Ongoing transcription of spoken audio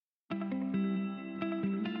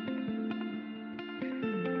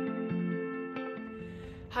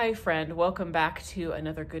Hi friend, welcome back to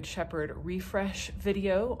another Good Shepherd refresh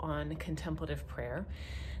video on contemplative prayer.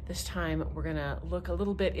 This time we're gonna look a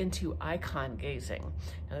little bit into icon gazing.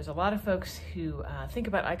 Now there's a lot of folks who think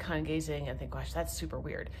about icon gazing and think, gosh, that's super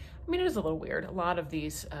weird. I mean, it is a little weird. A lot of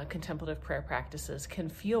these contemplative prayer practices can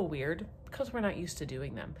feel weird because we're not used to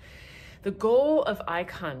doing them. The goal of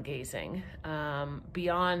icon gazing,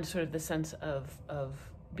 beyond sort of the sense of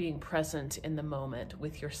being present in the moment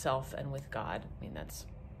with yourself and with God, I mean, that's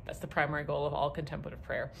the primary goal of all contemplative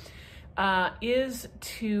prayer, is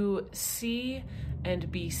to see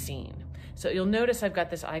and be seen. So you'll notice I've got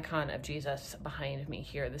this icon of Jesus behind me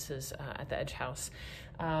here. This is at the Edge House.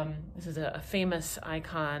 This is a famous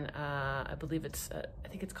icon. I believe I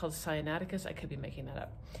think it's called Sinaiticus. I could be making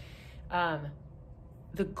that up.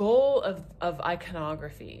 The goal of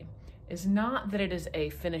iconography is not that it is a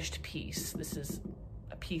finished piece. This is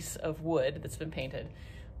a piece of wood that's been painted,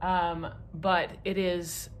 but it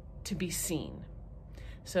is to be seen.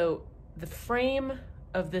 So the frame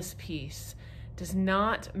of this piece does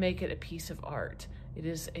not make it a piece of art. It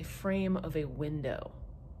is a frame of a window.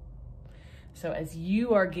 So as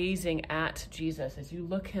you are gazing at Jesus, as you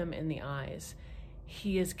look him in the eyes,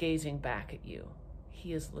 he is gazing back at you.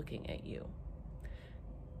 He is looking at you.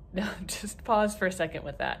 Now, just pause for a second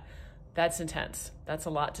with that. That's intense. That's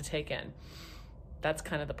a lot to take in. That's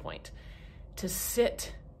kind of the point. To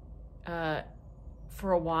sit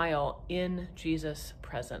for a while in Jesus'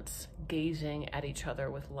 presence, gazing at each other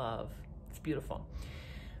with love. It's beautiful.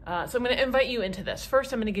 So I'm going to invite you into this.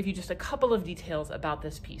 First, I'm going to give you just a couple of details about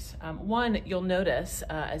this piece. One, you'll notice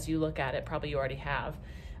as you look at it, probably you already have,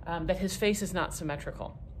 that his face is not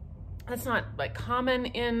symmetrical. That's not like common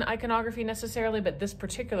in iconography necessarily, but this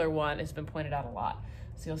particular one has been pointed out a lot.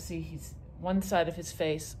 So you'll see one side of his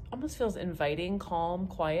face almost feels inviting, calm,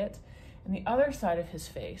 quiet, and the other side of his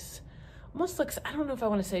face almost looks, I don't know if I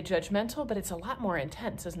want to say judgmental, but it's a lot more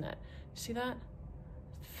intense, isn't it? See that?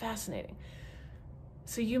 Fascinating.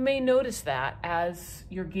 So you may notice that as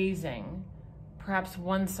you're gazing, perhaps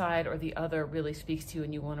one side or the other really speaks to you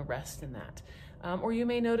and you want to rest in that. Or you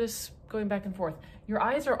may notice going back and forth. Your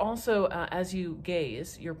eyes are also, as you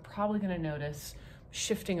gaze, you're probably going to notice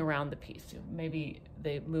shifting around the piece. Maybe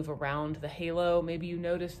they move around the halo. Maybe you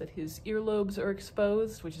notice that his earlobes are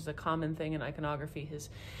exposed, which is a common thing in iconography. His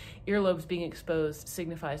earlobes being exposed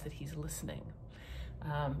signifies that he's listening.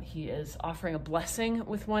 He is offering a blessing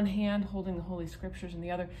with one hand, holding the Holy Scriptures in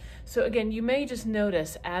the other. So again, you may just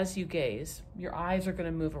notice as you gaze, your eyes are going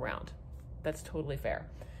to move around. That's totally fair.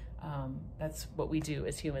 That's what we do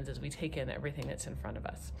as humans, is we take in everything that's in front of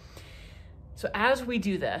us. So as we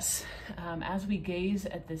do this, as we gaze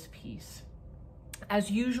at this piece,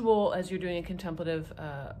 as usual, as you're doing a contemplative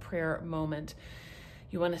prayer moment,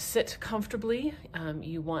 you want to sit comfortably.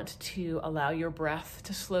 You want to allow your breath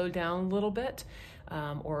to slow down a little bit,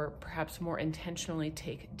 or perhaps more intentionally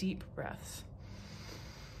take deep breaths.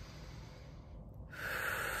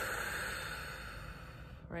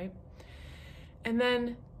 Right? And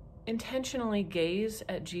then intentionally gaze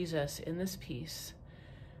at Jesus in this piece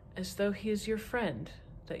as though he is your friend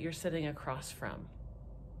that you're sitting across from,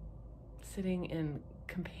 sitting in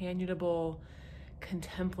companionable,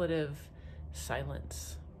 contemplative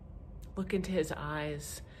silence. Look into his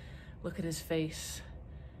eyes, look at his face,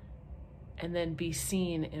 and then be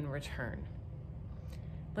seen in return.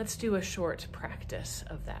 Let's do a short practice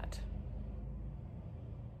of that.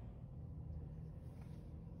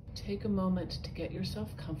 Take a moment to get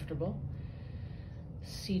yourself comfortable,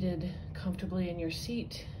 seated comfortably in your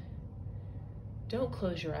seat. Don't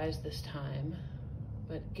close your eyes this time,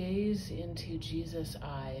 but gaze into Jesus'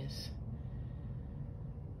 eyes.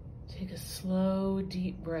 Take a slow,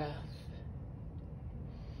 deep breath.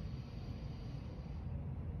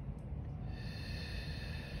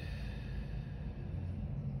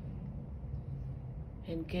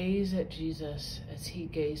 And gaze at Jesus as he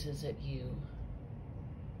gazes at you.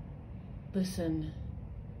 Listen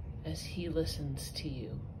as he listens to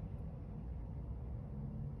you.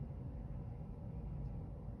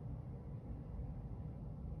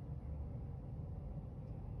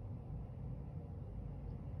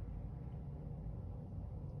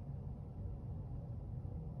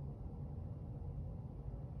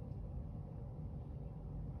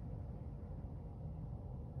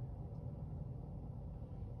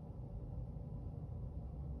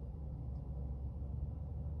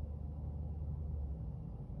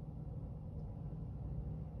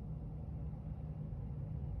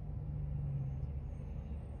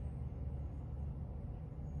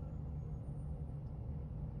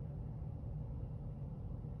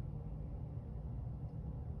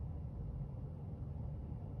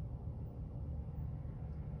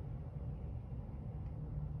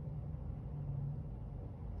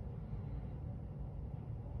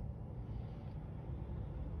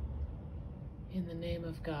 In the name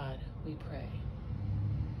of God, we pray.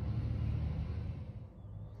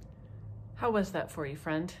 How was that for you,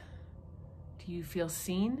 friend? Do you feel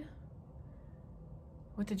seen?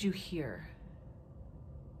 What did you hear?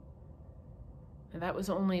 Now, that was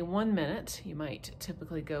only 1 minute. You might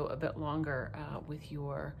typically go a bit longer with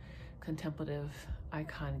your contemplative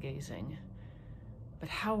icon gazing. But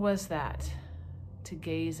how was that to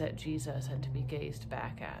gaze at Jesus and to be gazed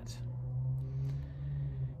back at?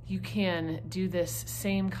 You can do this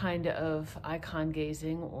same kind of icon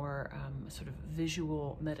gazing or sort of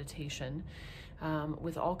visual meditation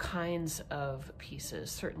with all kinds of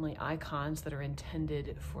pieces, certainly icons that are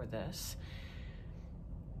intended for this.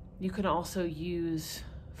 You can also use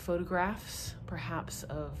photographs, perhaps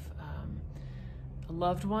of a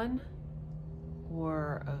loved one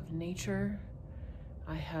or of nature.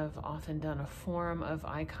 I have often done a form of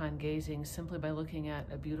icon gazing simply by looking at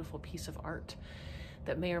a beautiful piece of art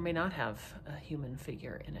that may or may not have a human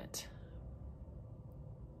figure in it.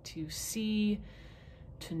 To see,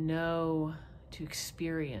 to know, to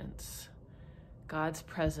experience God's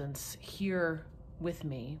presence here with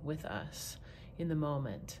me, with us, in the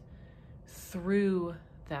moment, through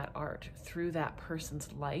that art, through that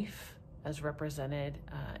person's life as represented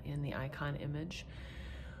in the icon image,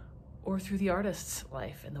 or through the artist's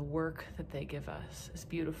life and the work that they give us is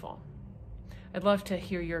beautiful. I'd love to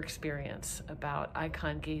hear your experience about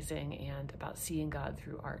icon gazing and about seeing God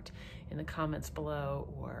through art in the comments below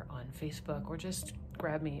or on Facebook, or just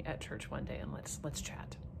grab me at church one day and let's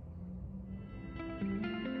chat.